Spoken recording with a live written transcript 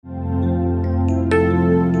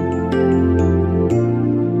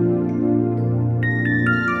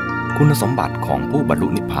คุณสมบัติของผู้บรรลุ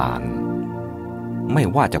นิพพานไม่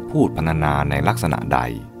ว่าจะพูดพรรณนาในลักษณะใด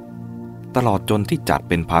ตลอดจนที่จัด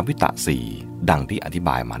เป็นภาวิตะสี่ดังที่อธิบ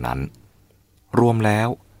ายมานั้นรวมแล้ว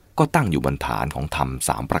ก็ตั้งอยู่บนฐานของธรรมส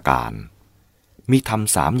ามประการมีธรรม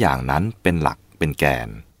สามอย่างนั้นเป็นหลักเป็นแกน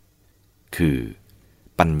คือ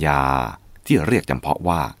ปัญญาที่เรียกจำเพาะ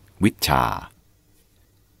ว่าวิชชา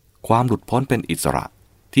ความหลุดพ้นเป็นอิสระ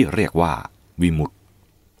ที่เรียกว่าวิมุตติ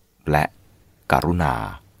และกรุณา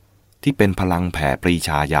ที่เป็นพลังแผ่ปรีช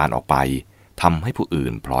าญาณออกไปทำให้ผู้อื่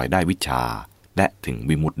นพลอยได้วิชาและถึง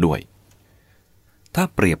วิมุตติด้วยถ้า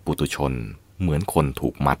เปรียบปุถุชนเหมือนคนถู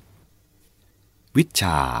กมัดวิชช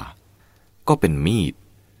าก็เป็นมีด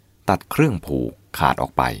ตัดเครื่องผูกขาดออ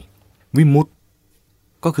กไปวิมุตติ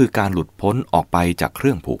ก็คือการหลุดพ้นออกไปจากเค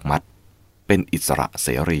รื่องผูกมัดเป็นอิสระเส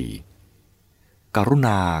รีกรุณ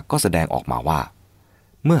าก็แสดงออกมาว่า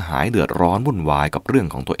เมื่อหายเดือดร้อนวุ่นวายกับเรื่อง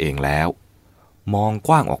ของตัวเองแล้วมองก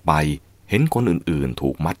ว้างออกไปเห็นคนอื่นๆถู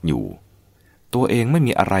กมัดอยู่ตัวเองไม่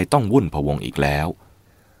มีอะไรต้องวุ่นพะวงอีกแล้ว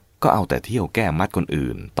ก็เอาแต่เที่ยวแก้มัดคน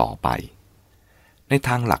อื่นต่อไปในท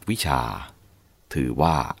างหลักวิชาถือ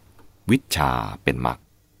ว่าวิชชาเป็นมรรค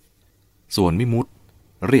ส่วนวิมุตติ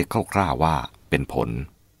เรียกคร่าวๆว่าเป็นผล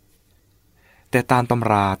แต่ตามตำ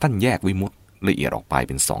ราท่านแยกวิมุตติละเอียดออกไปเ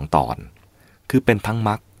ป็นสองตอนคือเป็นทั้งม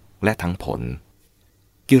รรคและทั้งผล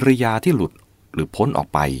กิริยาที่หลุดหรือพ้นออก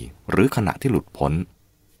ไปหรือขณะที่หลุดพ้น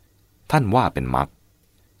ท่านว่าเป็นมรรค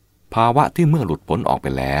ภาวะที่เมื่อหลุดพ้นออกไป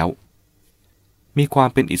แล้วมีความ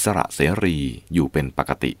เป็นอิสระเสรีอยู่เป็นป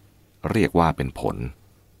กติเรียกว่าเป็นผล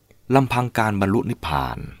ลำพังการบรรลุนิพพา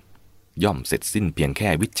นย่อมเสร็จสิ้นเพียงแค่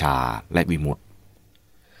วิชชาและวิมุตติ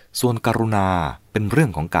ส่วนกรุณาเป็นเรื่อ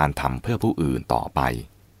งของการทำเพื่อผู้อื่นต่อไป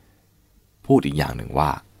พูดอีกอย่างหนึ่งว่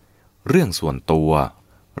าเรื่องส่วนตัว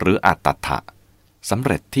หรืออัตถะสำเ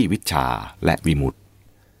ร็จที่วิชชาและวิมุตติ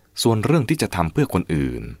ส่วนเรื่องที่จะทำเพื่อคน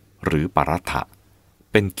อื่นหรือปรัตถะ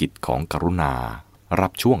เป็นกิจของกรุณารั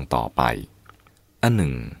บช่วงต่อไปอันห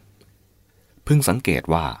นึ่งพึงสังเกต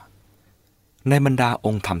ว่าในบรรดาอ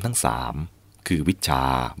งค์ธรรมทั้งสามคือวิชชา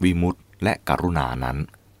วิมุตติและกรุณานั้น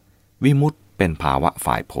วิมุตติเป็นภาวะ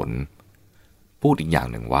ฝ่ายผลพูดอีกอย่าง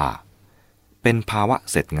หนึ่งว่าเป็นภาวะ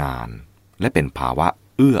เสร็จงานและเป็นภาวะ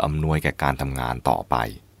เอื้ออำนวยแก่การทำงานต่อไป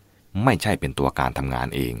ไม่ใช่เป็นตัวการทำงาน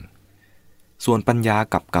เองส่วนปัญญา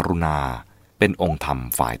กับกรุณาเป็นองค์ธรรม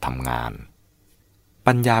ฝ่ายทำงาน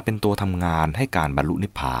ปัญญาเป็นตัวทำงานให้การบรรลุนิ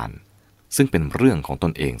พพานซึ่งเป็นเรื่องของต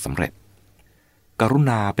นเองสำเร็จกรุ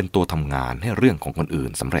ณาเป็นตัวทำงานให้เรื่องของคนอื่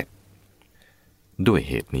นสำเร็จด้วย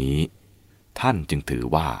เหตุนี้ท่านจึงถือ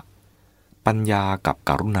ว่าปัญญากับ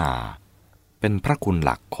กรุณาเป็นพระคุณห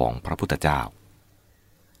ลักของพระพุทธเจ้า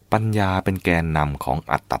ปัญญาเป็นแกนนำของ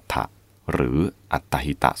อัตตถะหรืออัตต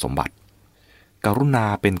หิตสมบัติกรุณา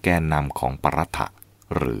เป็นแกนนำของปรัตถะ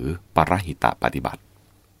หรือปรหิตปฏิบัติ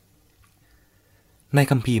ใน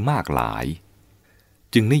คัมภีร์มากหลาย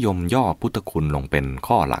จึงนิยมย่อพุทธคุณลงเป็น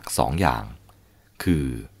ข้อหลักสองอย่างคือ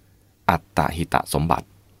อัตตหิตสมบัติ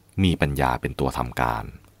มีปัญญาเป็นตัวทำการ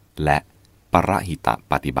และปรหิต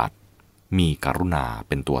ปฏิบัติมีกรุณาเ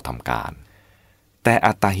ป็นตัวทำการแต่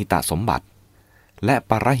อัตตหิตสมบัติและ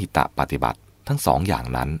ปรหิตปฏิบัติทั้งสองอย่าง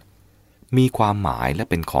นั้นมีความหมายและ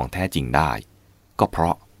เป็นของแท้จริงได้ก็เพร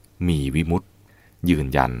าะมีวิมุตติยืน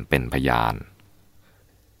ยันเป็นพยาน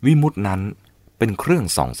วิมุตตินั้นเป็นเครื่อง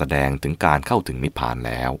ส่องแสดงถึงการเข้าถึงนิพพานแ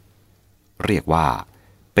ล้วเรียกว่า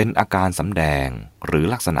เป็นอาการสำแดงหรือ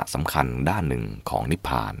ลักษณะสำคัญด้านหนึ่งของนิพพ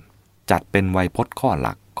านจัดเป็นไวยพจน์ข้อห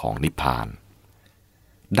ลักของนิพพาน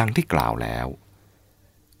ดังที่กล่าวแล้ว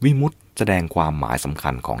วิมุตติแสดงความหมายสำคั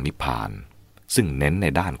ญของนิพพานซึ่งเน้นใน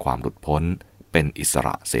ด้านความหลุดพ้นเป็นอิสร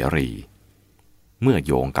ะเสรีเมื่อโ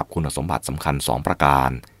ยงกับคุณสมบัติสำคัญสองประการ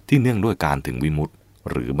ที่เนื่องด้วยการถึงวิมุตติ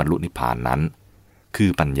หรือบรรลุนิพพานนั้นคื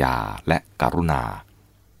อปัญญาและกรุณา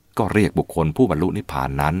ก็เรียกบุคคลผู้บรรลุนิพพาน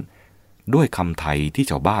นั้นด้วยคำไทยที่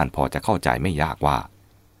ชาวบ้านพอจะเข้าใจไม่ยากว่า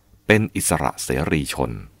เป็นอิสระเสรีช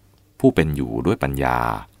นผู้เป็นอยู่ด้วยปัญญา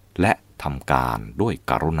และทำการด้วย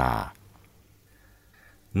กรุณา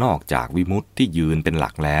นอกจากวิมุตติที่ยืนเป็นหลั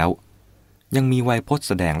กแล้วยังมีไวยพจน์แ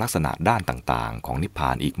สดงลักษณะด้านต่างๆของนิพพา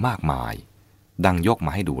นอีกมากมายดังยกม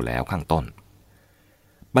าให้ดูแล้วข้างต้น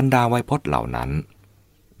บรรดาไวยพจน์เหล่านั้น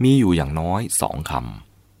มีอยู่อย่างน้อยสองค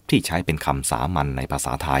ำที่ใช้เป็นคำสามัญในภาษ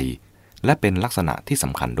าไทยและเป็นลักษณะที่ส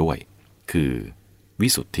ำคัญด้วยคือวิ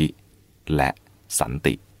สุทธิและสัน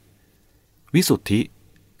ติวิสุทธิ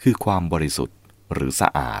คือความบริสุทธิ์หรือสะ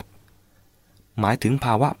อาดหมายถึงภ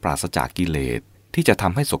าวะปราศจากกิเลสที่จะท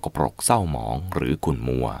ำให้สกปรกเศร้าหมองหรือขุ่น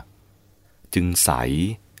มัวจึงใส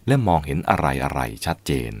และมองเห็นอะไรชัด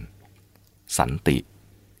เจนสันติ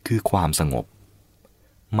คือความสงบ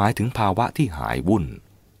หมายถึงภาวะที่หายวุ่น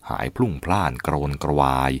หายพลุ่งพล่านกระวนกระว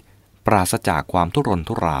าย ปราศจากความทุรน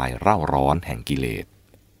ทุรายเร่าร้อนแห่งกิเลส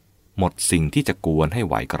หมดสิ่งที่จะกวนให้ไ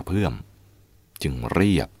หวกระเพื่อมจึงเ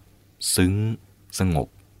รียบซึ้งสงบ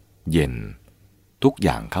เย็นทุกอ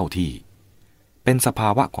ย่างเข้าที่เป็นสภา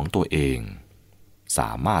วะของตัวเองส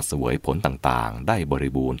ามารถเสวยผลต่างๆได้บ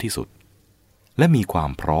ริบูรณ์ที่สุดและมีควา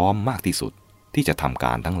มพร้อมมากที่สุดที่จะทำก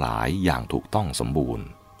ารทั้งหลายอย่างถูกต้องสมบูรณ์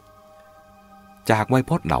จากไวย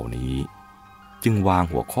พจน์เหล่านี้จึงวาง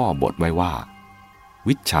หัวข้อบทไว้ว่า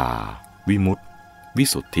วิชชาวิมุตติวิ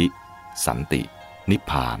สุทธิสันตินิพ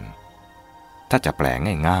พานถ้าจะแปล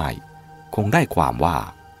ง่ายๆคงได้ความว่า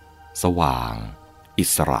สว่างอิ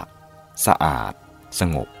สระสะอาดส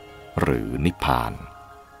งบหรือนิพพาน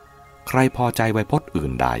ใครพอใจไวยพจน์อื่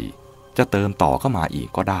นใดจะเติมต่อเข้ามาอีก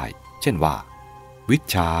ก็ได้เช่นว่าวิช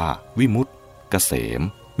ชาวิมุตติเกษม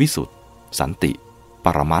วิสุทธิสันติป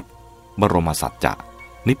รมัตถ์บรมสัจจะ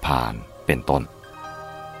นิพพานเป็นต้น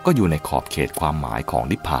ก็อยู่ในขอบเขตความหมายของ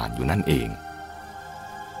นิพพานอยู่นั่นเอง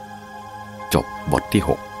จบบทที่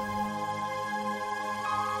 6